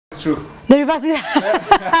true. The reverse is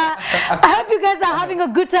I hope you guys are having a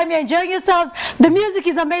good time. You're enjoying yourselves. The music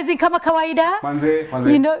is amazing. Kama kawaida. Manze.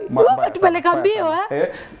 You know, tupeleka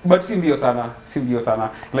mbio, but si mbio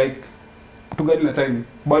sana. Like, tugali na time.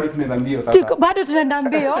 Bado tunaenda mbio sasa. Bado tunaenda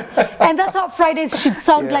mbio. And that's how Fridays should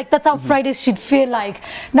sound like. That's how Fridays should feel like.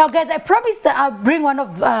 Now, guys, I promised that I'll bring one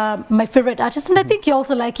of my favorite artists, and I think you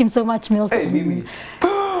also like him so much, Milton. Hey, Mimi.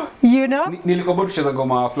 You know? Nilikoboa tucheza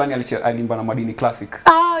ngoma fulani alimba na Madini Classic.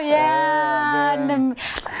 Oh yeah.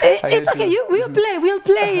 It's okay. We'll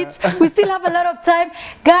play it. We still have a lot of time.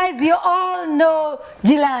 Guys, you all know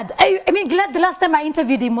Gilad. I mean, Gilad, the last time I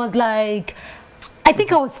interviewed him was like, I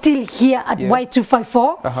think I was still here at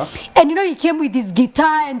Y254. And you know, he came with his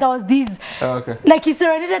guitar and there was this, like he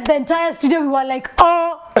serenaded the entire studio. We were like,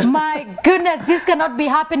 oh my goodness, this cannot be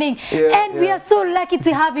happening. And we are so lucky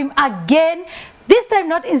to have him again. This time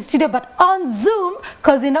not in studio but on Zoom,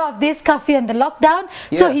 because you know of this curfew and the lockdown.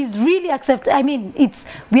 So he's really accepted. I mean,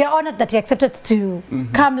 we are honored that he accepted to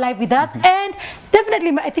come live with us. And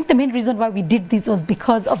definitely, I think the main reason why we did this was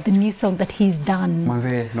because of the new song that he's done.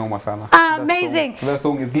 Amazing. That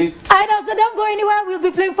song is lit. I know, so don't go anywhere. We'll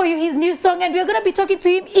be playing for you his new song and we're going to be talking to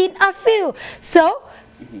him in a few. So,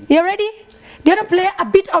 you ready? Do you want to play a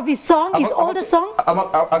bit of his song, his older song?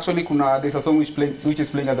 Actually, there's a song which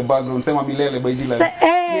is playing at the background. Sema Milele by Gilad.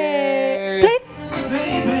 Play it.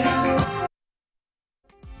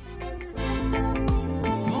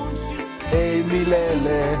 Hey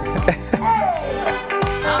Milele.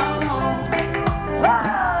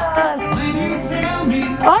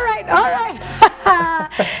 All right.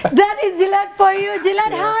 That is Gilad for you.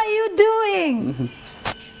 Gilad, how are you doing?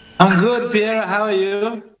 I'm good, Pierra. How are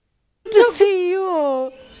you? To see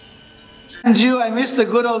you. And you, I miss the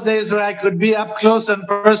good old days where I could be up close and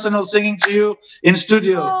personal singing to you in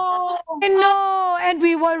studio. Oh, I know, and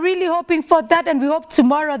we were really hoping for that, and we hope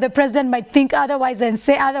tomorrow the president might think otherwise and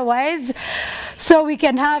say otherwise, so we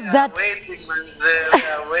can have that. Waiting, man. We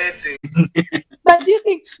are waiting. But do you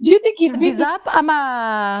think he'll be up?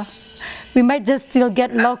 We might just still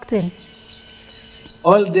get locked in.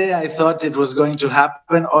 All day I thought it was going to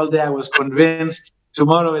happen. All day I was convinced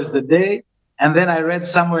tomorrow is the day. And then I read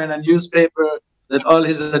somewhere in a newspaper that all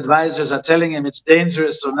his advisors are telling him it's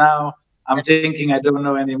dangerous. So now I'm thinking I don't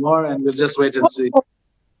know anymore, and we'll just wait and see.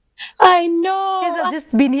 I know. I've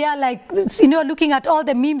just been here, like, you know, looking at all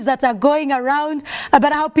the memes that are going around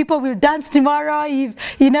about how people will dance tomorrow, if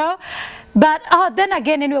you know. But then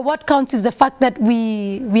again, anyway, what counts is the fact that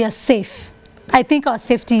we are safe. I think our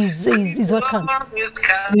safety is what counts. It's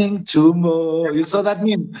coming tomorrow. You saw that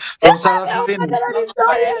meme from South Africa.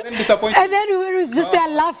 And then we were just there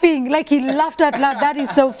laughing, like he laughed out loud. That is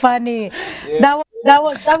so funny. That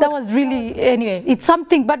was really, anyway, it's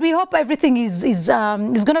something. But we hope everything is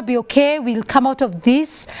gonna be okay. We'll come out of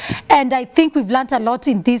this, and I think we've learned a lot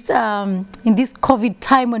in this COVID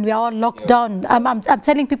time when we are all locked down. I'm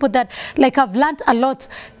telling people that, like, I've learned a lot.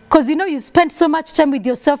 Because, you know, you spend so much time with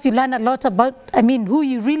yourself, you learn a lot about, I mean, who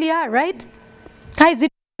you really are, right? How is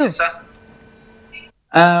it you?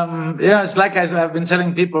 Yeah, it's like I've been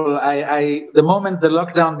telling people, the moment the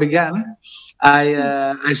lockdown began,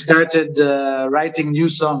 I started writing new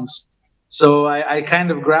songs. So I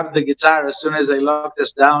kind of grabbed the guitar as soon as they locked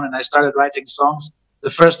us down, and I started writing songs, the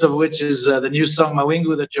first of which is the new song,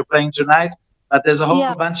 Mawingu, that you're playing tonight. But there's a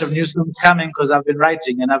whole bunch of new songs coming because I've been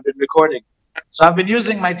writing and I've been recording. So I've been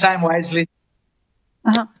using my time wisely.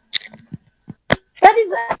 That's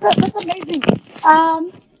amazing.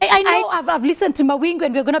 I know I've listened to Mawingu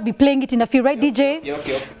and we're going to be playing it in a few, right, DJ?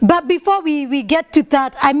 Yep. But before we get to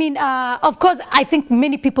that, I mean, of course, I think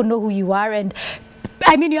many people know who you are. And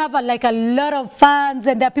I mean, you have a lot of fans,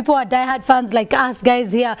 and there are people who are diehard fans like us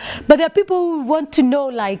guys here. But there are people who want to know,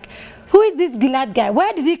 like, who is this Gilad guy?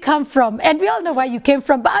 Where did he come from? And we all know where you came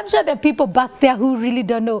from, but I'm sure there are people back there who really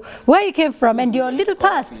don't know where you came from and your little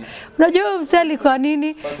past. We are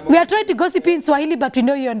trying to gossip in Swahili, but we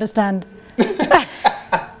know you understand.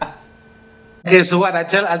 Okay, so what?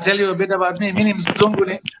 I'll tell you a bit about me. Mimi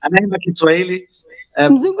Mzungu anaimba Kiswahili.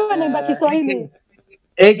 Mzungu anaimba Kiswahili.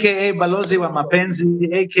 AKA Balozi wa Mapenzi,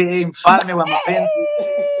 AKA Mfalme wa Mapenzi,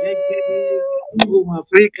 AKA Mungu wa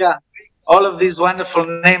Afrika. All of these wonderful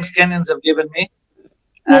names Kenyans have given me.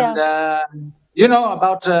 And, you know,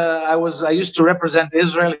 about, I used to represent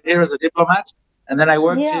Israel here as a diplomat. And then I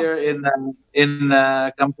worked here in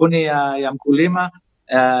Kampuni ya Mkulima,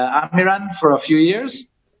 Amiran, for a few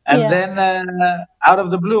years. And then out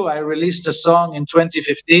of the blue, I released a song in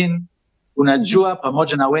 2015, Unajua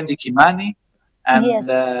pamoja na Wendy Kimani. And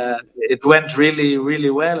it went really,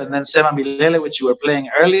 really well. And then Sema Milele, which you were playing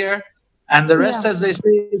earlier. And the rest, as they say,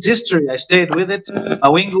 is history. I stayed with it.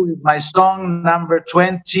 Mawingu is my song number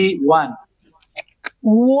 21.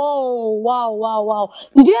 Whoa, wow, wow, wow.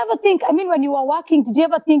 Did you ever think, I mean, when you were working, did you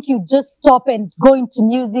ever think you'd just stop and go into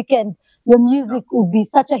music and your music would be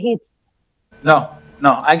such a hit? No.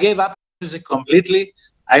 I gave up music completely.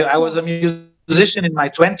 I was a musician in my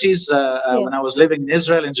 20s when I was living in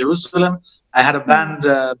Israel, in Jerusalem. I had a band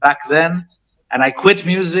back then, and I quit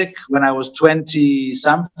music when I was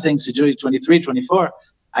 20-something, 23, 24.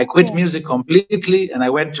 I quit music completely, and I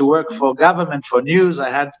went to work for government, for news. I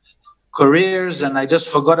had careers, and I just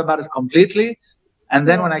forgot about it completely. And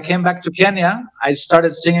then when I came back to Kenya, I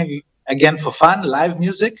started singing again for fun, live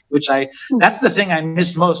music, which that's the thing I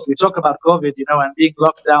miss most. We talk about COVID, and being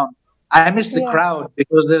locked down. I miss the crowd,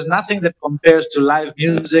 because there's nothing that compares to live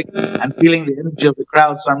music and feeling the energy of the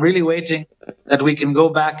crowd. So I'm really waiting that we can go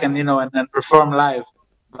back and, and perform live.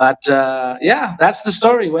 But that's the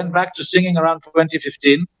story. Went back to singing around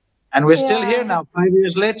 2015, and we're still here now, 5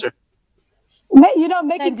 years later.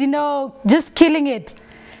 Just killing it.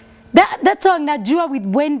 That song Najua with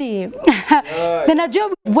Wendy, the Najua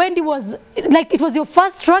with Wendy was like, it was your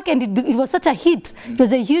first track, and it was such a hit. It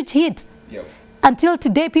was a huge hit. Yep. Until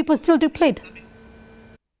today, people still do play it.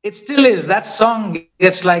 It still is. That song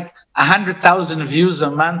gets like 100,000 views a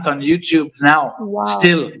month on YouTube now. Wow.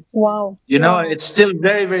 Still. Wow. It's still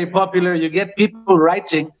very, very popular. You get people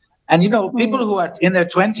writing, and people who are in their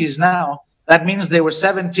 20s now. That means they were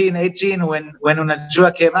 17, 18 when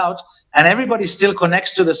Unajua came out, and everybody still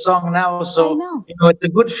connects to the song now. So, it's a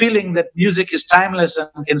good feeling that music is timeless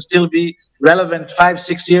and can still be relevant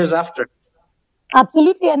 5-6 years after.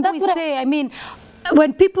 Absolutely. And that's what I say. I mean,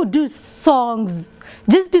 when people do songs,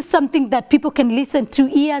 just do something that people can listen to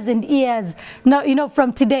years and years, now,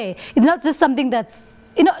 from today. It's not just something that's,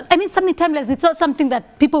 something timeless. It's not something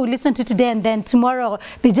that people will listen to today and then tomorrow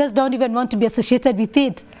they just don't even want to be associated with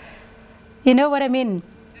it. You know what I mean?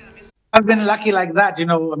 I've been lucky like that,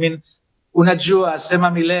 Unajua, Sema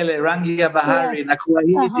Milele, Rangi ya Bahari,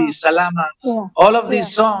 Nakuahidi, Salama. All of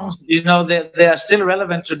these songs, they are still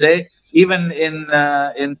relevant today. Even in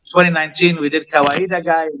 2019, we did Kawaida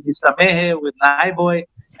Guy, Nisamehe with Nai Boy.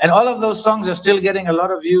 And all of those songs are still getting a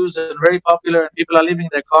lot of views and very popular, and people are leaving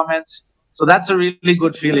their comments. So that's a really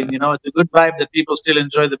good feeling, It's a good vibe that people still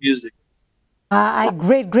enjoy the music.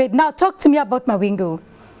 Great. Now talk to me about Mawingu.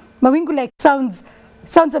 Mawingu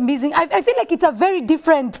sounds amazing. I feel like it's a very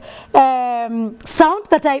different sound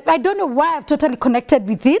that I don't know why I've totally connected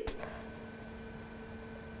with it.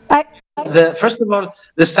 First of all,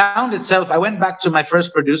 the sound itself, I went back to my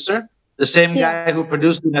first producer, the same guy who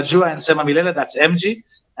produced Najua and Sema Milele, that's MG.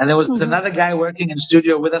 And there was another guy working in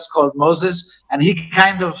studio with us called Moses. And he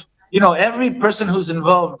kind of, every person who's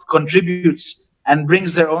involved contributes and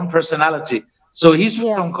brings their own personality. So he's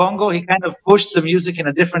from Congo. He kind of pushed the music in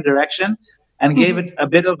a different direction and gave it a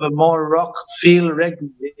bit of a more rock feel.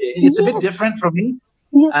 It's a bit different from me.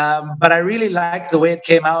 Yes. But I really like the way it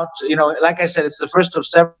came out. Like I said, it's the first of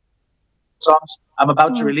several songs I'm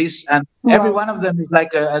about to release, and every one of them is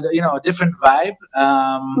like a different vibe.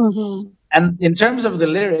 And in terms of the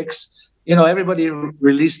lyrics, everybody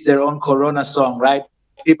released their own Corona song, right?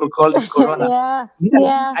 People call it Corona.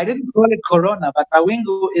 I didn't call it Corona, but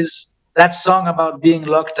Mawingu is that song about being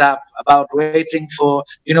locked up, about waiting for,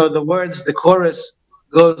 the words, the chorus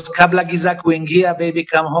goes, Kabla giza kuingia, baby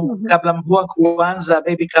come home. Kabla mvua kuanza,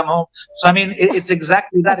 baby come home. So, it's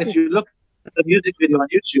exactly that. If you look at the music video on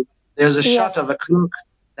YouTube, there's a shot of a clock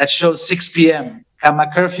that shows 6 p.m.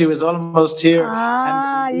 Kama curfew is almost here.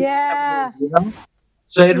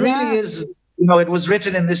 So it really is, it was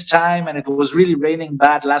written in this time, and it was really raining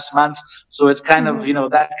bad last month. So it's kind of,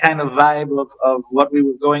 that kind of vibe of what we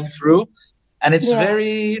were going through. And it's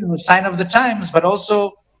very, sign of the times, but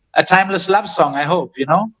also a timeless love song, I hope, It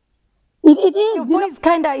is. Your voice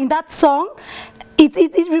kind of in that song,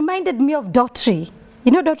 it reminded me of Daughtry.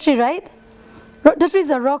 You know Daughtry, right? Daughtry is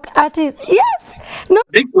a rock artist. Yes. No,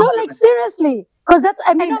 like seriously. Because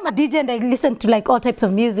I know I'm a DJ and I listen to like all types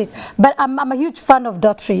of music, but I'm a huge fan of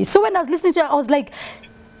Daughtry. So when I was listening to it, I was like,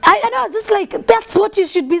 I was just like, that's what you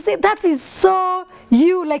should be saying. That is so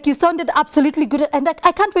you. Like, you sounded absolutely good, and like,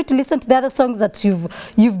 I can't wait to listen to the other songs that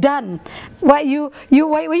you've done. Why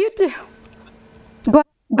were you to?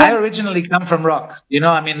 I originally come from rock,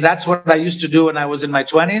 that's what I used to do when I was in my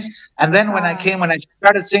 20s. And then when I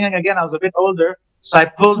started singing again, I was a bit older. So I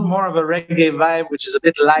pulled more of a reggae vibe, which is a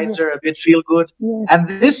bit lighter, a bit feel good. Yes. And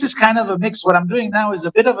this is kind of a mix. What I'm doing now is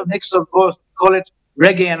a bit of a mix of both. Call it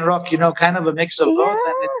reggae and rock, kind of a mix of both.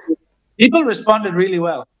 And people responded really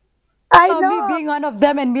well. I know. Me being one of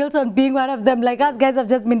them and Milton being one of them, like us guys have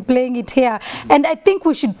just been playing it here. And I think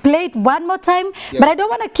we should play it one more time. Yep. But I don't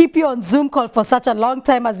want to keep you on Zoom call for such a long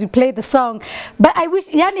time as we play the song. But I wish,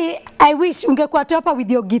 Yani, I wish ungekuwa tu hapa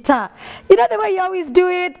with your guitar. You know the way you always do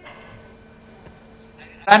it?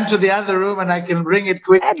 Run to the other room and I can bring it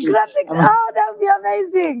quickly. Oh, that would be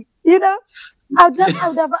amazing. You know? I would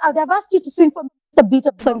have asked you to sing for the beat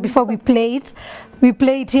of the song before we play it. We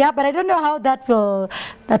play it here, but I don't know how that will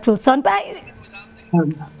sound. But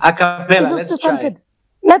a cappella, let's try. Good.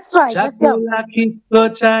 Let's try. Let's go. Kiko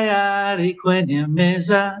tayari kwenye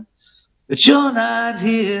meza, but you're not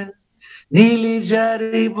here.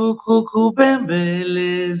 Nilijaribu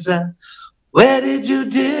kukubembeleza. Where did you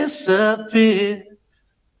disappear?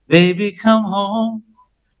 Baby, come home.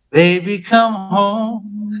 Baby, come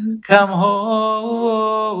home. Come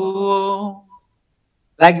home.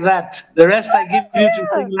 Like that. The rest I give you to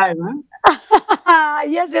sing live, huh?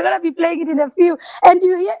 Yes, we're gonna be playing it in a few. And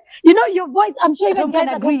you hear, you know, your voice. I'm sure you can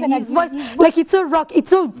agree. His voice, like it's so rock, it's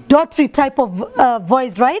so daughtry type of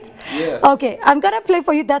voice, right? Yeah. Okay, I'm gonna play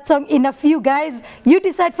for you that song in a few, guys. You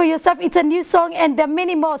decide for yourself. It's a new song, and there are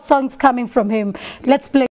many more songs coming from him. Let's play.